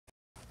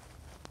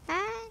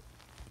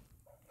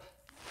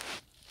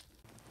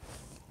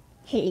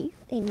Hello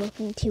and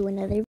welcome to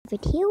another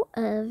video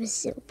of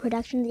Zil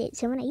Productions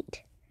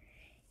 878.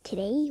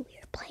 Today we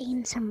are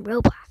playing some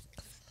Roblox.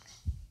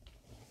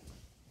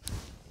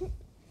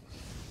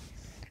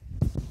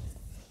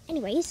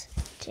 Anyways,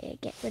 to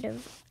get rid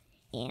of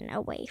and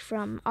away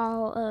from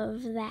all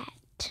of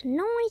that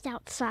noise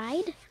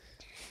outside,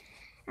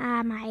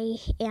 I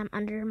am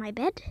under my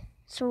bed,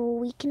 so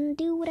we can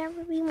do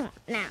whatever we want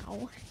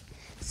now.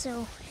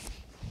 So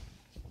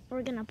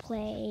we're gonna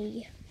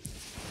play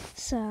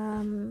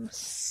some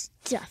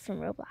stuff from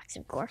Roblox,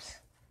 of course.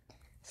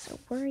 So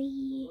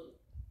worry.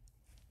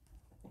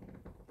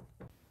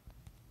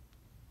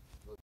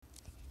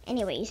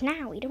 Anyways,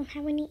 now we don't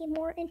have any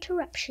more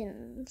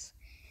interruptions.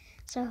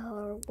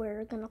 So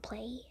we're gonna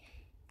play.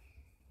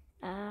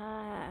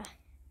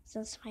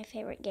 Since my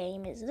favorite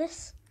game is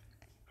this,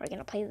 we're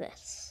gonna play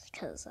this.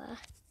 Cause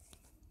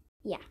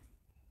yeah.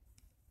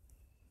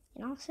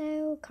 And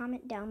also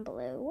comment down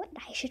below what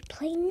I should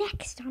play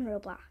next on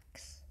Roblox.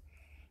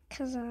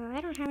 Cause I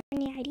don't have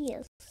any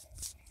ideas.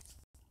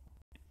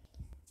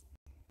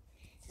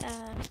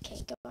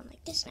 Okay, go on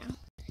like this now.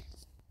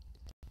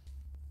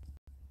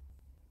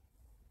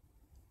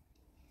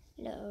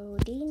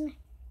 Loading.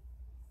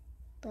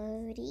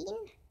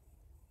 Loading.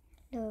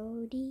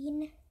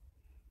 Loading.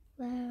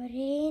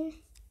 Loading.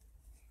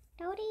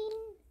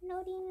 Loading.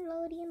 Loading.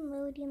 Loading.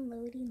 Loading.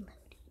 Loading.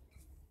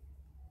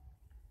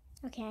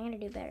 Okay, I'm gonna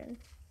do better.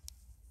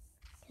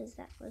 Cause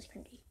that was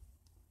cringy.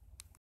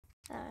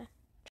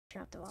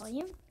 Turn up the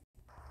volume.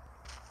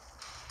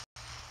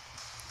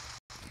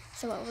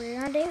 So what we're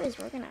gonna do is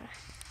we're gonna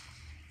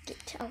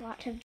get a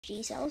lot of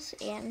G cells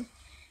and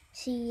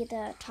see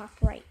the top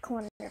right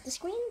corner of the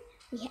screen.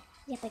 We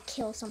have to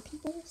kill some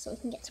people so we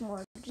can get some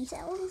more G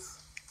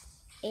cells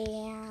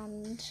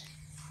and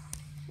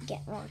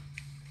get more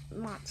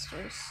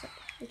monsters so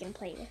we can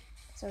play with.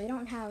 So we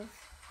don't have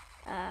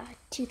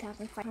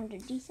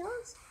 2,500 G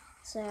cells,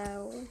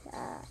 so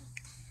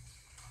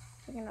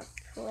we're gonna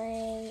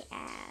play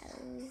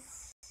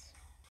as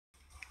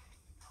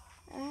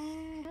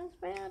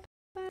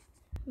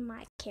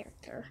my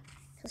character,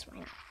 because why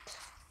not?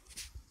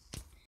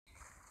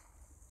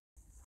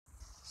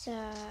 So,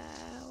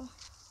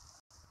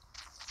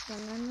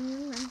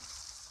 run.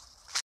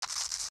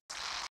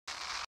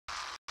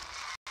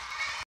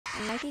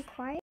 I might be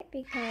quiet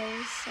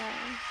because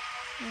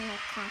I'm gonna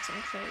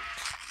concentrate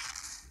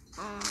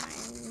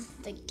on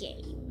the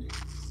game.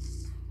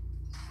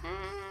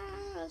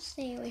 I'll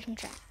stay away from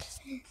chat.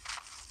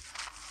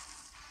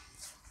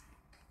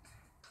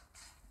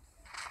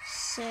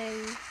 So,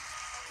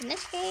 in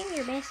this game,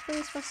 you're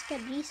basically supposed to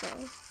get G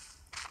cells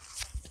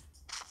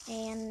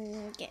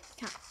and get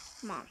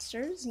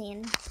monsters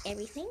and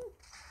everything,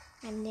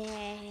 and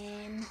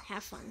then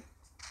have fun.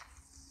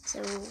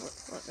 So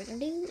what we're gonna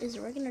do is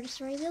we're gonna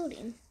destroy a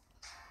building,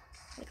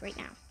 like right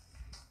now.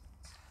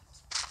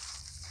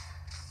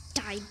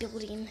 Die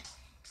building.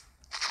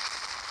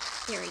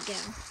 There we go.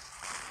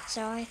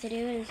 So all I have to do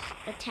is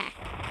attack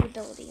the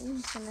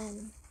buildings, and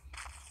then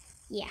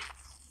yeah.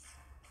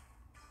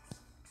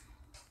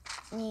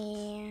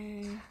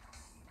 And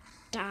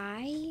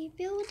die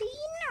building?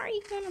 Are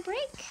you gonna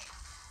break?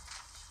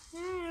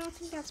 I don't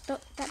think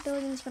that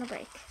building's gonna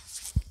break.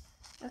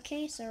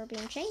 Okay, so we're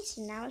being chased,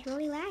 and now it's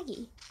really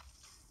laggy.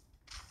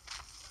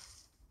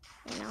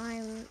 You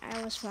know,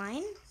 I was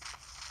flying.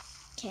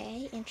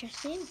 Okay,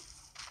 interesting.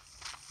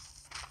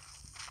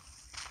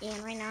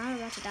 And right now I'm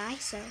about to die,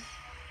 so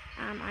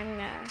I'm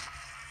gonna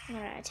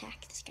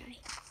attack this guy.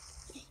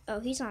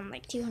 Oh, he's on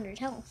like 200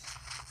 health.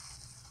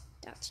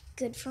 That's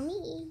good for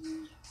me.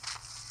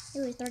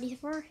 Ooh,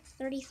 34,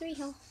 33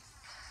 health.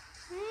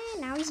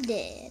 And now he's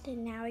dead.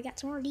 And now we got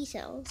some more D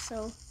cells,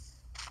 so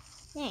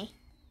yay.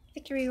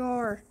 Victory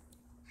roar.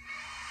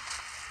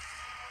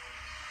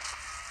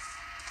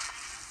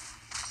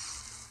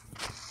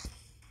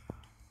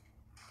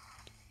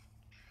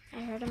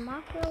 I heard a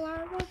mockery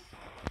larva.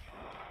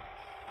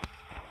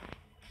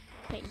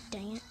 Wait,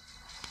 dang it.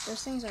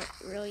 Those things are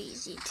really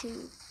easy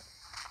to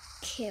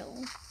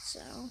kill,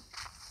 so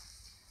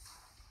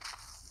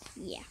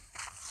yeah.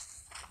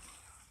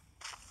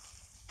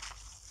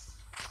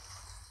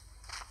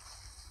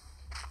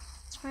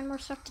 Let's find more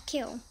stuff to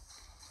kill.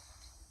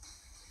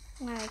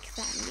 Like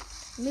that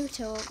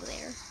Muto over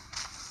there.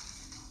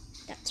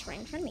 That's right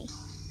in front of me.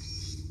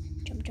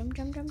 Jump, jump,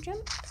 jump, jump,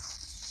 jump.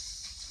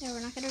 No,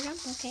 we're not gonna jump?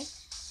 Okay.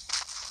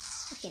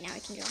 Okay, now I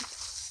can jump.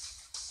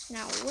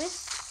 Now with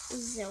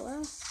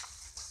Zilla,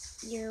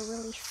 you're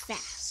really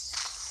fast.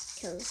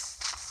 Because,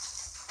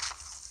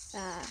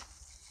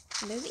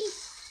 movie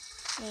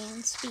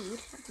and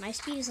speed. My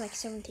speed is like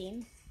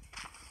 17.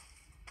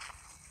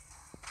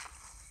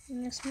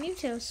 And this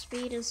Muto's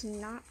speed is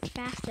not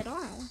fast at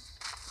all.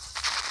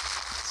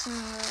 So,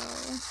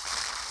 I'm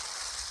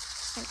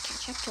gonna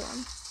catch up to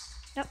him.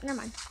 Nope, never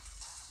mind.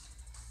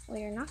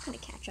 We're not gonna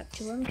catch up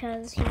to him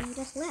because he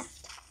just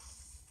left.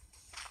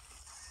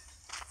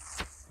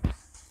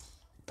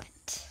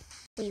 But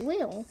we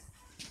will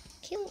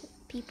kill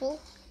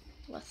people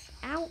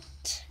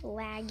without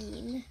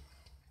lagging.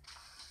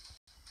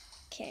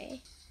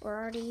 Okay, we're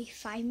already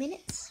 5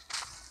 minutes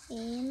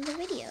in the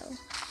video.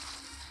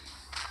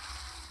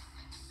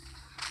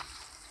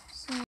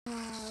 So,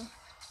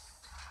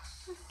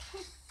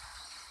 okay.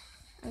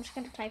 I'm just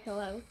gonna type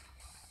hello.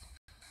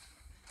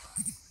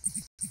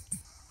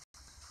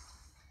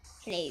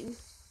 Hello.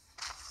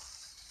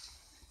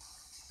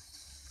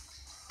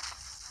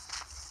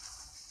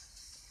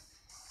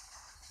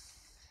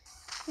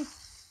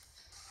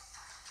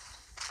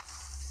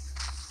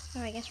 So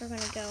I guess we're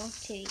gonna go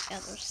to the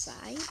other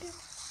side.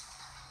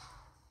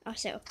 Oh,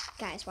 so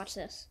guys, watch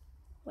this.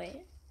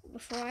 Wait,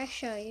 before I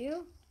show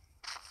you,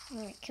 I'm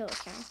gonna kill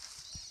this guy.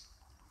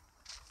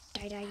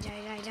 Die, die,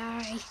 die, die,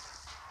 die.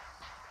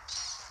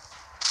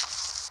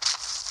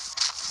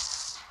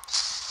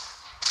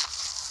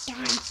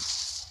 Die.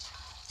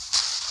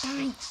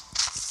 Die.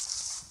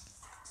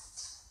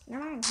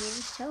 Never mind, he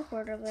just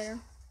teleported over there.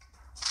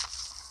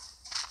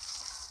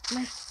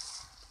 Die.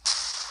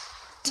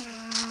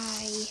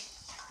 Die.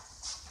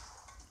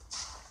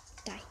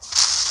 Die.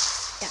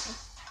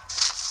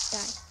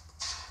 Die.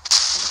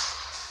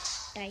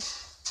 Die.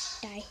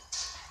 Die.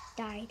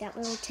 Die. That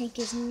little tank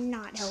is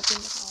not helping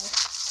at all.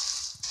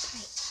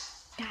 Die.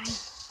 Die.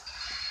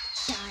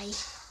 Die.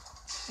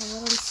 I'm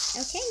literally...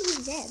 Okay,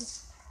 he's dead.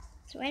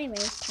 So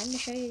anyways, time to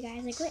show you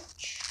guys a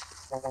glitch.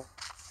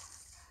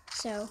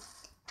 So,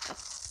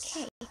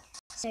 okay.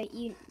 So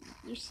you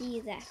see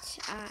that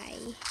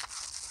I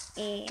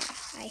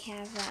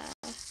have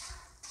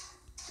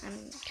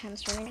I'm kind of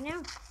swimming right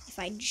now. If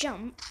I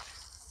jump,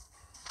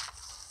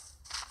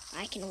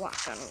 I can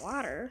walk on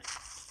water.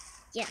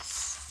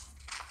 Yes,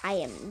 I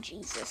am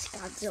Jesus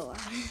Godzilla.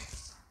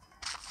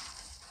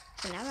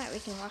 So now that we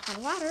can walk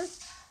on water,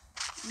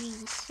 we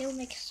still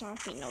make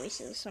stomping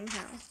noises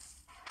somehow.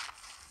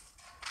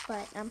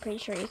 But I'm pretty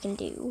sure you can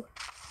do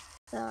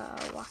the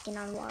walking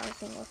on water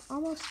thing with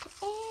almost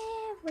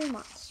every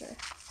monster.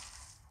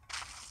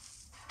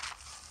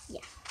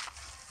 Yeah.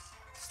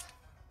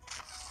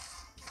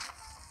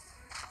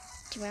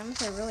 To be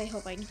honest, I really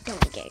hope I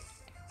don't get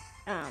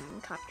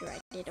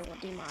copyrighted or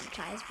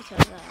demonetized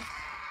because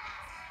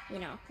you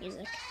know,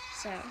 music.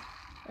 So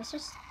let's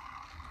just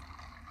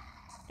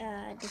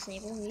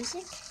disable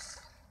music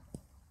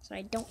so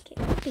I don't get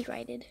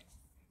copyrighted.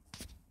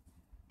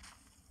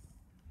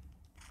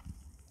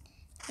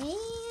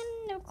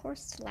 And of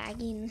course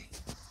lagging.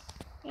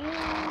 And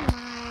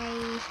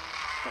my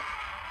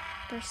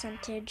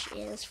percentage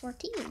is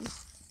 14.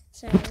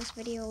 So this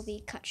video will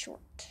be cut short.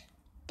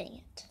 Dang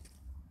it.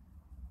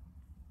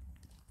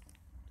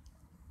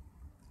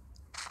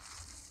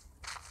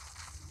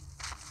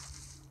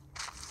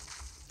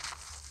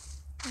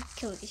 I'll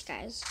kill these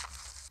guys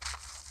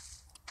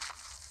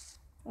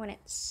when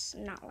it's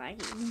not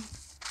lagging.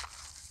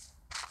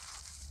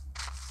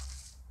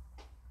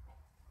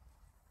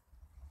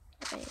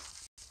 Wait.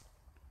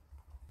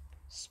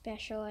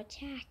 Special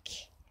attack.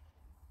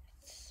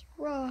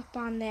 Throw up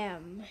on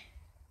them.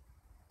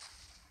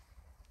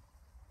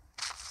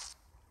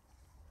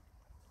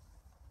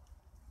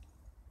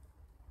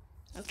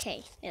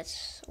 Okay,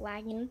 it's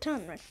lagging a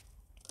ton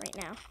right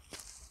now.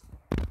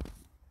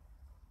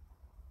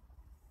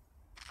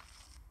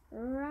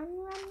 Run,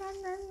 run,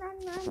 run, run,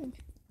 run, run.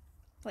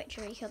 Wait,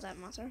 should we kill that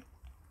monster?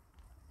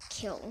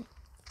 Kill.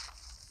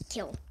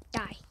 Kill.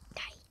 Die.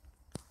 Die.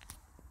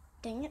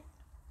 Dang it.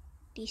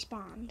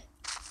 Despawned.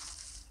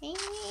 And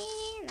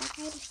that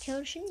guy just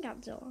killed Shin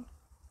Godzilla.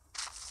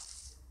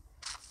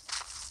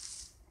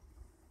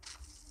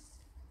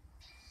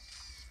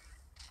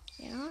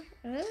 Yeah.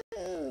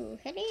 Oh,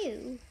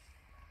 hello.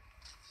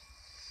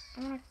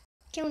 I'm gonna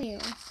kill you.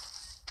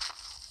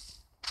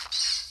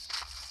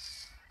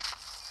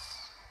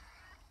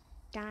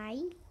 Die.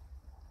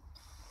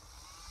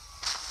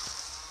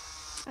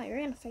 Oh,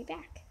 you're gonna fight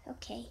back.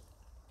 Okay.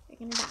 You're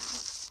gonna die.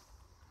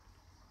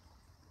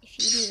 If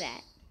you do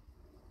that.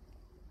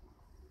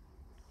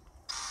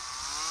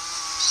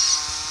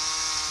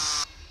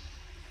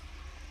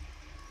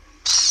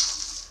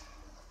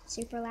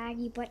 Super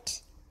laggy,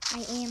 but I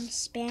am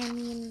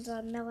spamming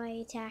the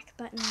melee attack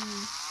button.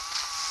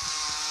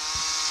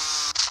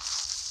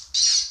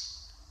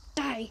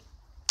 Die.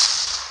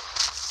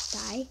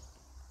 Die.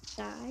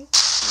 Die.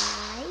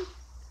 Die.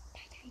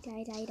 Die,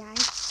 die, die, die.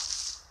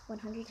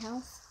 100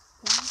 health.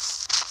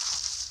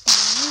 Yes.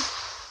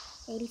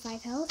 Die.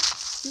 85 health.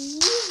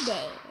 He's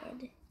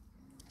dead.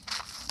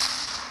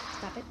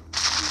 Stop it.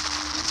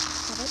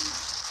 Stop it.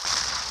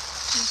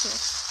 Come here.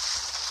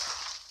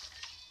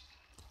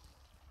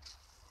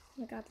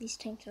 Oh my god, these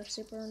tanks are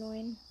super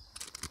annoying.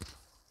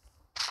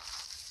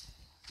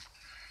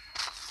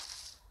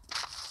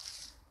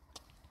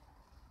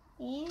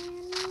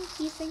 And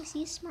he thinks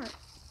he's smart.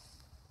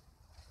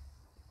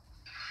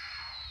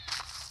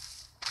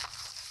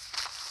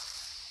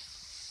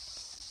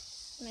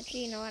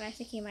 Actually, you know what? I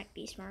think he might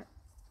be smart.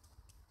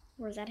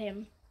 Or is that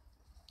him?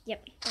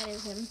 Yep, that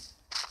is him.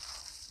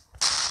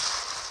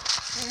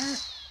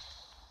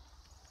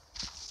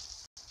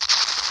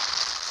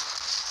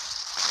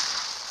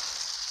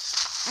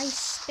 I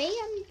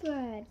spammed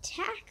the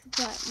attack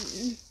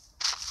button.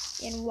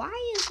 And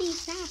why is he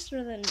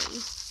faster than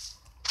me?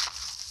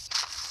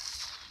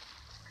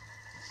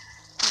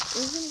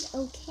 isn't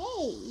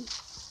okay.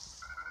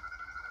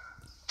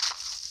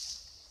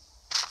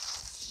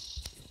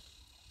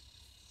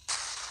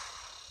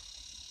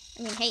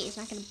 I mean, hey, it's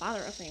not gonna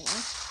bother us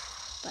anymore.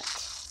 But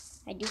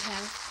I do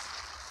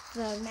have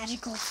the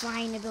magical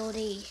flying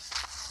ability.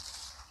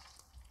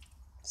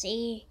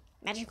 See?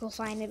 Magical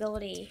flying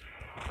ability.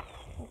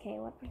 Okay,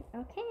 what?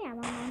 Okay, I'm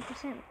on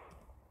 9%.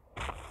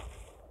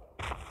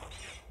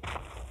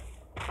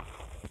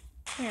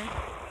 Here.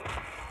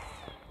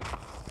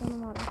 Go in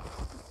the water.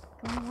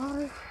 Go in the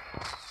water.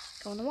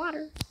 Go in the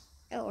water.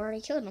 Oh,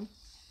 already killed him.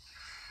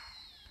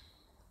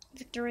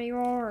 Victory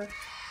roar.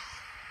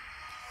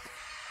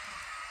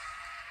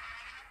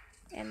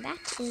 And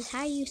that is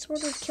how you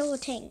sort of kill a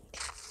tank.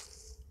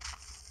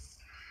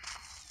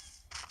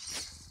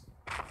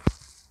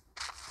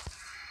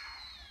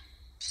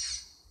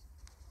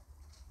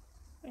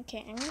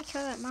 Okay, I'm gonna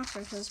kill that monster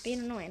because it's being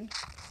annoying.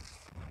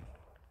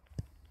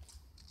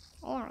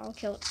 Or I'll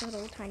kill its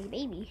little tiny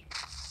baby.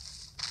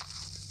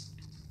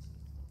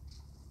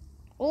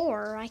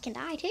 Or I can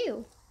die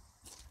too.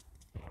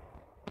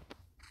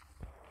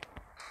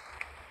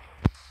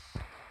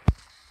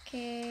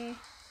 Okay,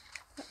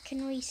 what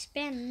can we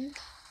spend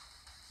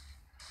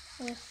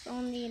with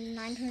only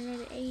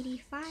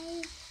 985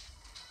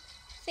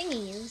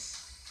 thingies?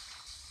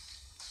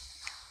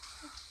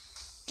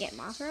 Get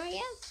Mothra, I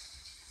guess?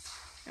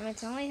 I mean,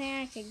 it's the only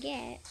thing I could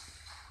get.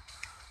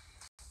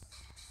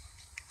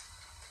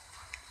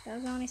 That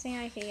was the only thing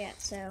I could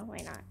get, so why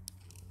not?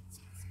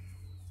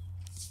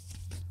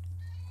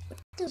 What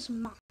does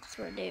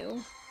Mothra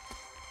do?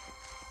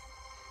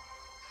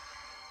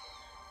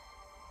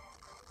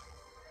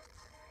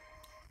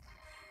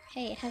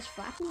 Hey, it has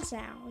flapping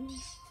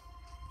sounds.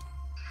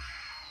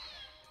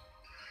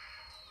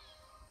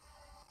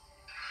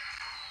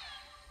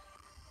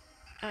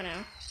 Oh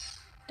no,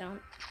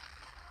 don't.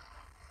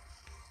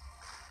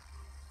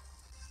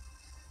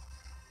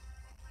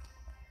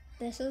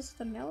 This is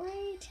the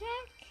melee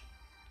attack?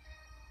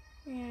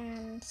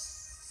 And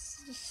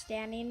just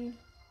standing,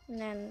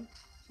 and then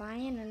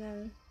flying, and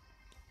then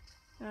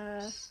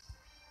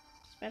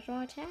special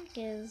attack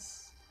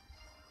is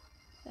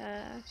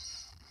that.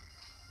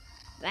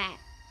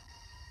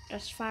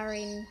 Just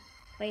firing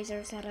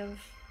lasers out of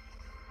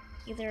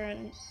either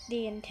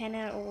the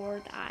antenna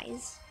or the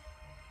eyes.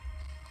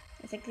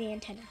 I think the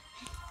antenna.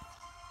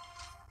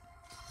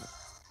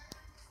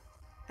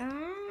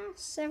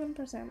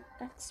 7%.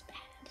 That's bad.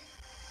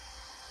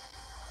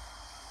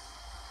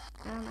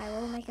 I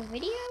will make a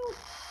video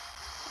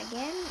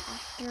again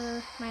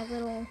after my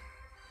little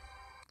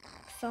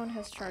phone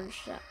has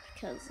charged up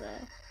because,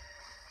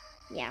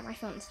 yeah, my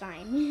phone's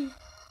dying.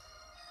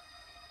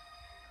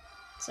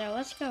 So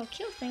let's go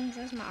kill things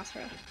as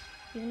Mothra.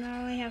 Even though I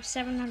only have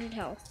 700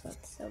 health,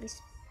 let's at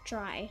least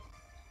try.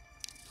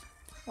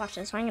 Watch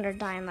this, I'm gonna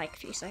die in like a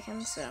few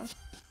seconds, so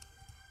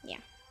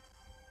yeah.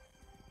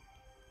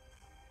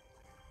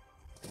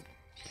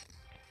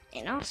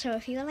 And also,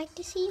 if you would like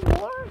to see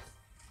more,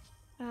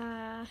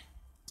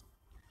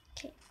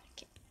 okay,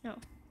 no.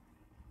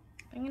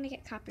 I'm gonna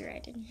get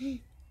copyrighted.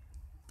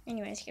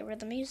 Anyways, get rid of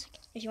the music.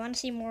 If you want to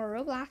see more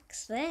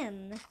Roblox,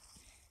 then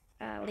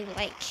leave a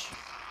like.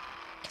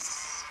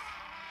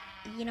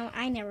 You know,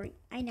 I never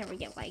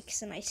get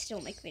likes, and I still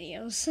make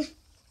videos.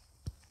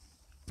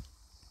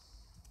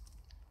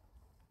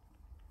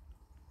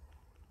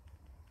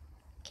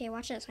 Okay,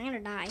 watch this. I'm gonna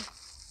die.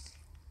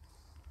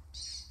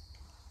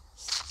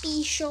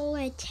 Special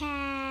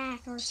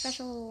attack or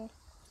special.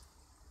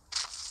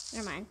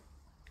 Never mind.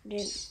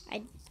 It's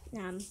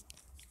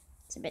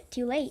a bit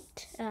too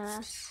late.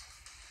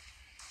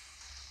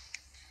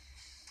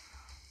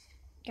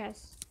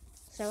 Guys,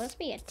 so let's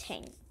be a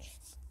tank.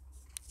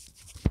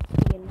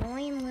 The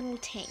annoying little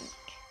tank.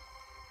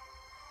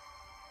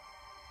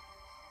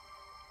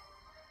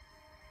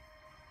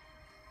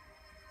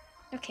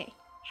 Okay,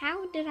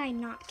 how did I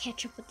not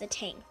catch up with the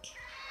tank?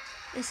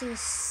 This is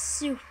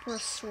super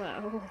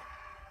slow.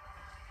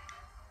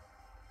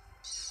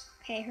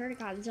 Okay, I heard a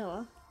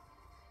Godzilla.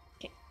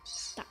 Okay,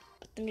 stop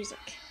with the music.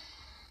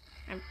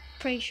 I'm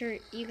pretty sure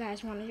you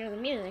guys want to hear the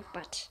music,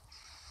 but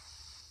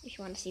if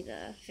you want to see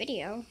the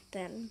video,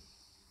 then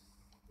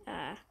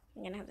I'm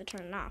gonna have to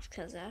turn it off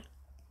because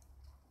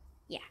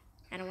yeah,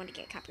 I don't want to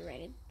get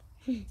copyrighted.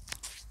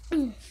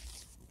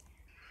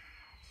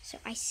 So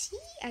I see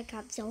a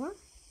Godzilla,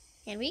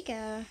 and we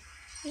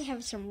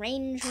have some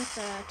range with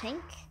the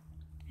tank.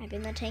 I've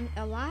been in the tank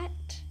a lot,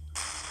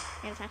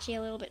 and it's actually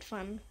a little bit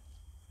fun.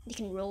 You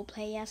can role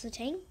play as a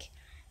tank.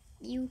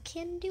 You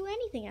can do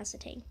anything as a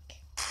tank,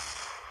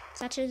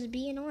 such as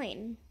be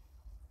annoying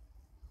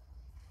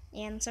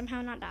and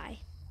somehow not die.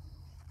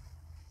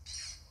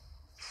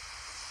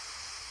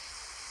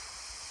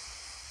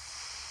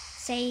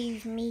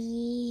 Save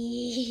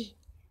me!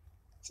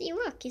 See,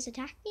 look, he's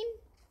attacking.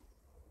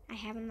 I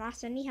haven't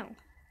lost any health.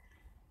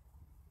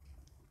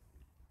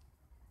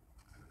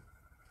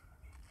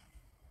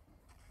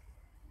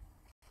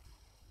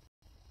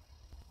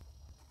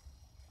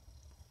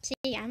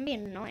 See, I'm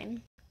being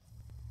annoying.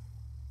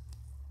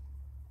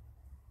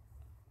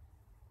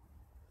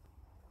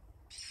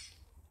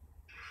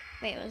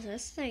 Wait, was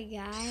this the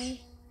guy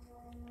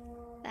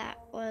that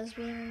was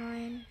being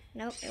annoying?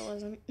 Nope, it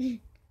wasn't.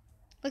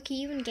 Look, he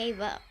even gave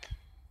up.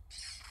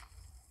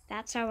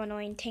 That's how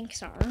annoying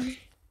tanks are.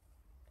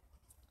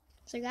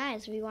 So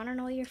guys, if you want to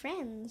know your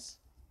friends,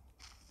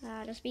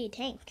 just be a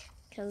tank.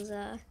 Because,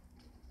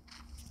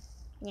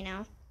 you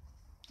know,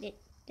 it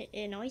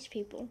annoys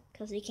people.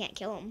 Because you can't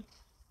kill them.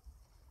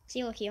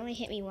 See, look, he only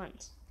hit me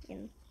once.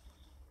 And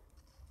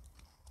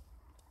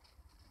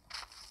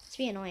it's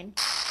be annoying.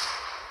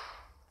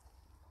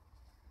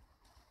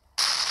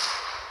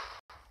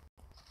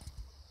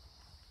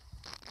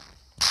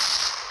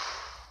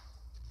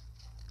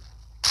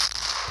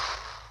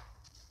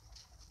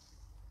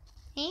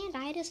 And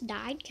I just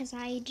died because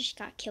I just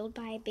got killed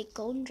by a big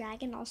golden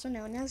dragon, also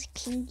known as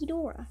King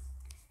Ghidorah.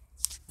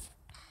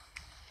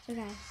 So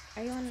guys,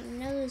 everyone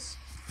knows,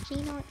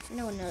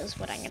 no one knows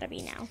what I'm gonna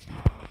be now.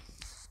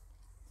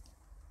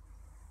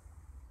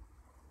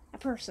 A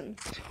person.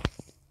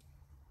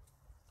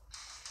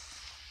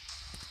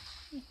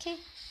 Okay,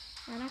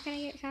 I'm not gonna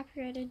get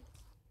copyrighted.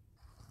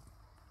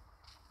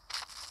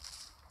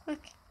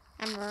 Look,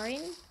 I'm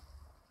roaring.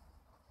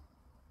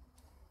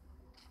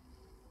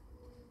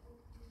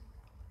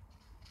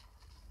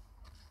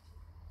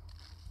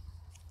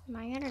 Am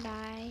I gonna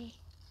die?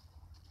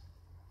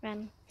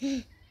 Run.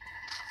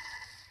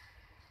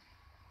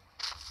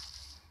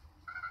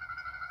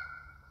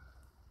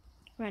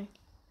 Run.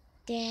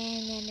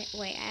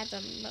 Wait, I had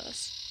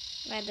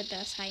the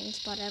best hiding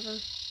spot ever.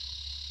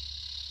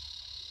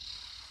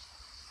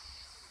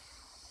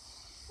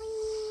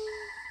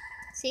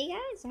 See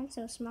guys, I'm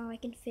so small I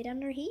can fit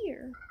under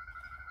here.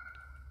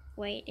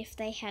 Wait, if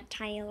they had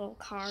tiny little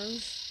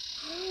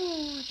cars,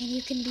 and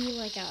you can be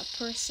like a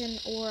person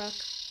or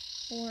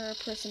a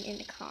person in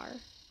a car.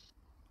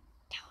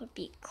 That would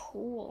be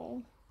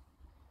cool.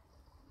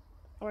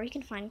 Or you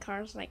can find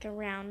cars like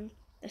around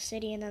the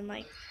city and then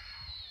like,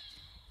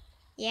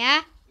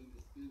 yeah?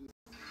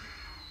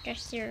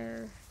 Just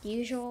your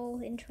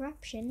usual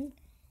interruption.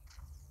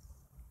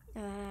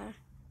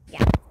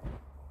 Yeah.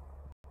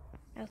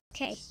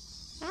 Okay.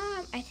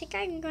 I think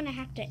I'm gonna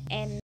have to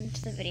end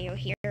the video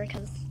here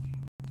because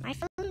my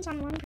phone's on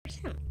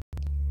 1%.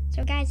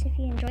 So guys, if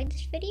you enjoyed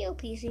this video,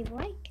 please leave a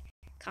like.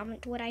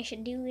 Comment what I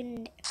should do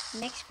in the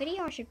next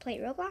video. I should play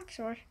Roblox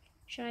or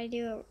should I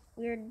do a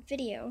weird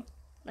video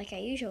like I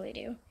usually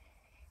do.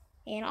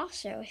 And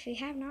also, if you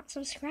have not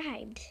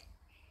subscribed,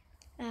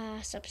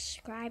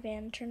 subscribe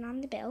and turn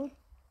on the bell.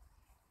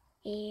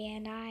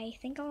 And I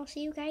think I'll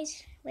see you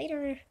guys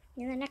later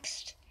in the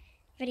next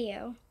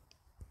video.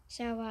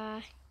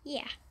 So,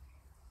 yeah.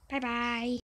 Bye-bye.